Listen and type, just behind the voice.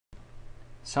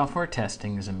Software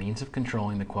testing is a means of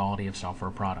controlling the quality of software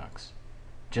products.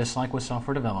 Just like with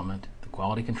software development, the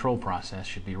quality control process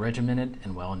should be regimented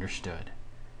and well understood.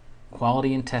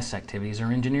 Quality and test activities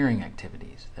are engineering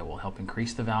activities that will help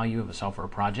increase the value of a software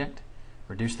project,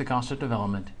 reduce the cost of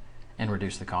development, and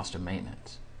reduce the cost of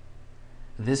maintenance.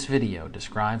 This video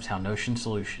describes how Notion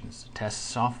Solutions tests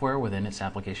software within its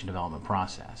application development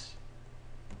process.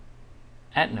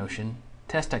 At Notion,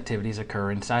 test activities occur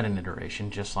inside an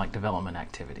iteration just like development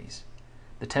activities.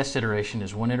 The test iteration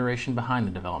is one iteration behind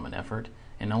the development effort,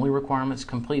 and only requirements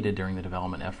completed during the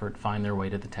development effort find their way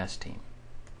to the test team.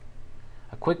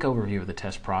 A quick overview of the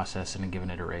test process in a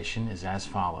given iteration is as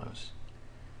follows.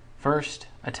 First,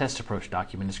 a test approach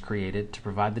document is created to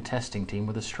provide the testing team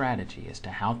with a strategy as to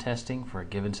how testing for a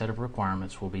given set of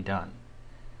requirements will be done.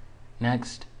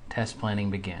 Next, test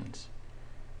planning begins.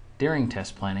 During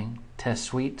test planning, test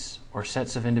suites or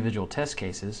sets of individual test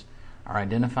cases are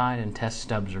identified and test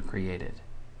stubs are created.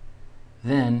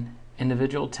 Then,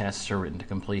 individual tests are written to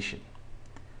completion.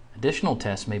 Additional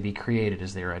tests may be created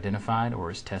as they are identified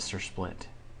or as tests are split.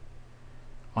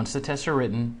 Once the tests are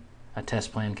written, a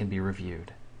test plan can be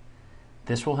reviewed.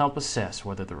 This will help assess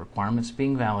whether the requirements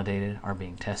being validated are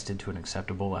being tested to an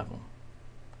acceptable level.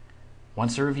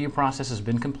 Once the review process has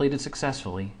been completed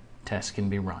successfully, tests can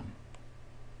be run.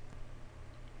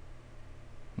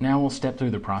 Now we'll step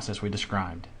through the process we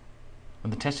described.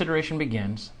 When the test iteration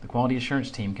begins, the quality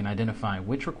assurance team can identify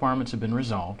which requirements have been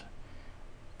resolved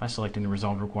by selecting the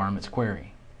Resolved Requirements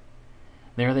query.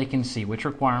 There they can see which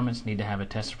requirements need to have a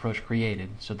test approach created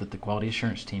so that the quality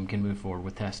assurance team can move forward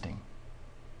with testing.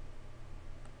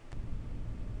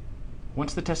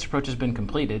 Once the test approach has been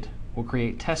completed, we'll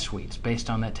create test suites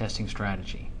based on that testing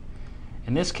strategy.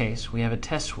 In this case, we have a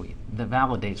test suite that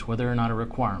validates whether or not a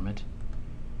requirement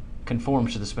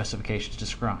conforms to the specifications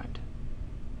described.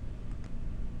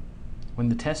 When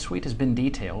the test suite has been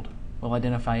detailed, we'll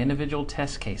identify individual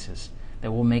test cases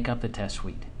that will make up the test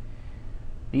suite.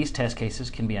 These test cases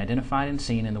can be identified and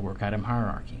seen in the work item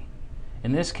hierarchy.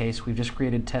 In this case, we've just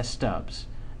created test stubs,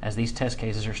 as these test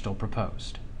cases are still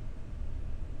proposed.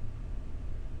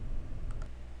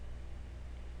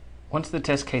 Once the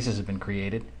test cases have been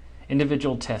created,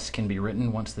 individual tests can be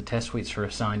written once the test suites are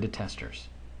assigned to testers.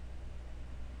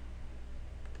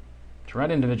 To write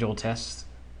individual tests,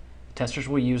 testers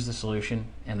will use the solution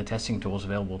and the testing tools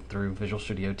available through Visual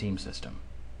Studio Team System.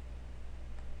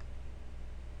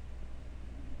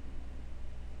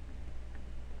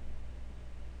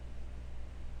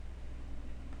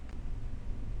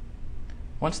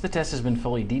 Once the test has been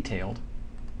fully detailed,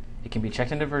 it can be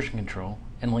checked into version control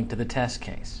and linked to the test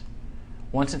case.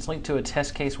 Once it's linked to a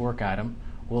test case work item,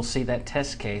 we'll see that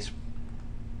test case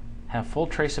have full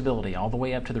traceability all the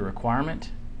way up to the requirement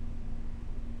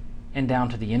and down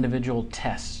to the individual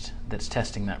test that's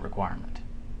testing that requirement.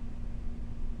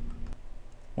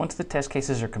 Once the test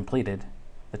cases are completed,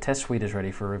 the test suite is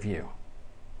ready for review.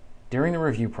 During the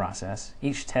review process,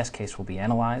 each test case will be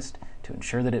analyzed to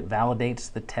ensure that it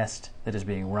validates the test that is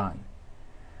being run.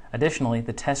 Additionally,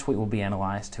 the test suite will be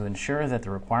analyzed to ensure that the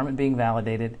requirement being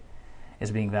validated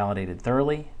is being validated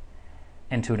thoroughly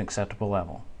and to an acceptable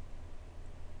level.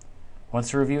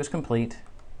 Once the review is complete,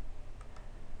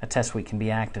 a test suite can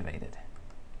be activated.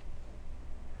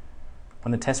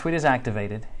 When the test suite is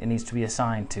activated, it needs to be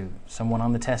assigned to someone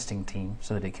on the testing team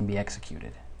so that it can be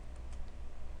executed.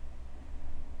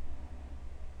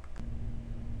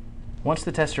 Once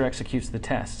the tester executes the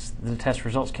tests, the test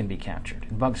results can be captured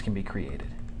and bugs can be created.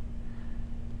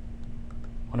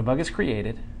 When a bug is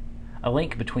created, a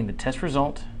link between the test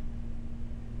result,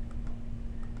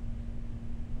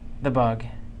 the bug,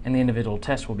 and the individual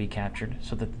test will be captured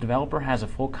so that the developer has a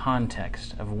full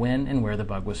context of when and where the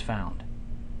bug was found.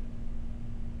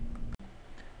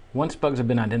 Once bugs have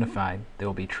been identified, they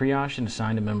will be triaged and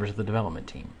assigned to members of the development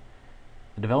team.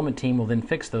 The development team will then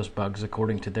fix those bugs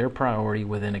according to their priority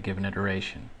within a given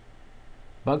iteration.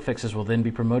 Bug fixes will then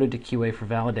be promoted to QA for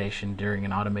validation during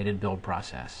an automated build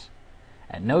process.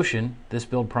 At Notion, this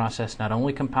build process not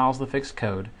only compiles the fixed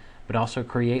code, but also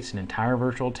creates an entire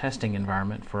virtual testing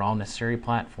environment for all necessary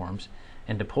platforms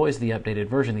and deploys the updated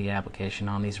version of the application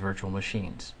on these virtual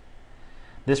machines.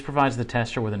 This provides the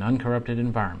tester with an uncorrupted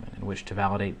environment in which to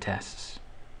validate tests.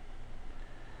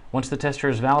 Once the tester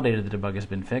has validated that a bug has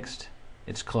been fixed,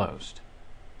 it's closed.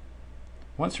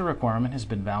 Once a requirement has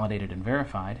been validated and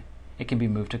verified, it can be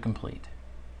moved to complete.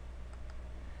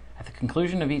 At the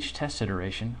conclusion of each test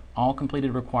iteration, all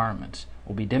completed requirements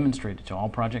will be demonstrated to all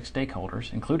project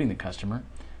stakeholders, including the customer,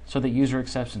 so that user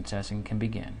acceptance testing can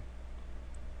begin.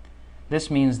 This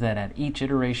means that at each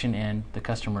iteration end, the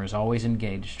customer is always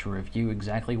engaged to review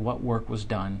exactly what work was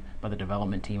done by the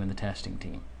development team and the testing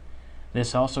team.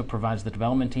 This also provides the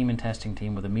development team and testing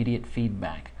team with immediate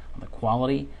feedback on the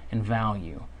quality and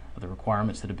value of the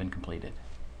requirements that have been completed.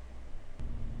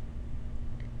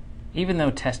 Even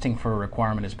though testing for a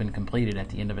requirement has been completed at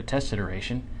the end of a test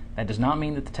iteration, that does not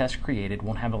mean that the test created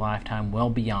won't have a lifetime well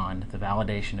beyond the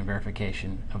validation and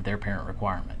verification of their parent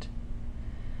requirement.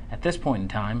 At this point in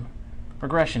time,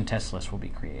 regression test lists will be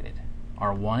created: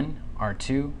 R1,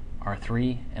 R2,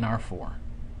 R3, and R4.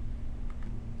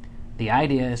 The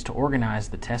idea is to organize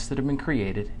the tests that have been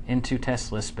created into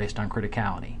test lists based on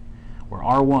criticality, where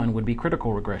R1 would be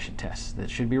critical regression tests that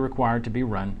should be required to be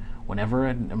run whenever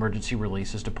an emergency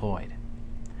release is deployed.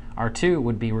 R2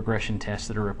 would be regression tests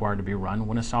that are required to be run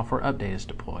when a software update is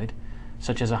deployed,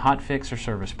 such as a hotfix or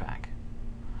service pack.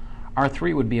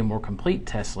 R3 would be a more complete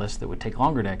test list that would take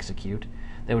longer to execute,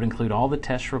 that would include all the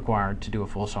tests required to do a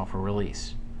full software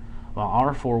release, while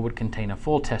R4 would contain a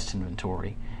full test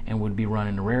inventory and would be run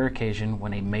on a rare occasion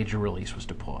when a major release was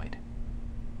deployed.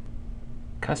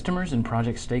 Customers and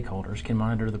project stakeholders can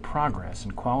monitor the progress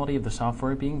and quality of the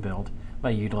software being built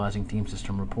by utilizing Theme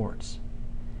System reports.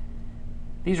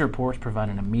 These reports provide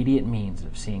an immediate means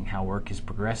of seeing how work is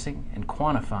progressing and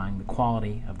quantifying the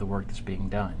quality of the work that's being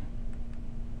done.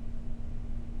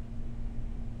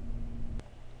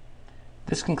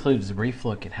 This concludes a brief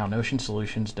look at how Notion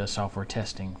Solutions does software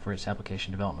testing for its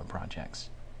application development projects.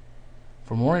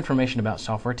 For more information about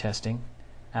software testing,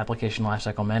 application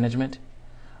lifecycle management,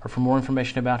 or for more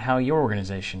information about how your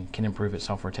organization can improve its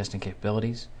software testing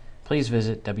capabilities, please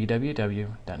visit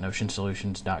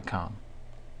www.notionsolutions.com.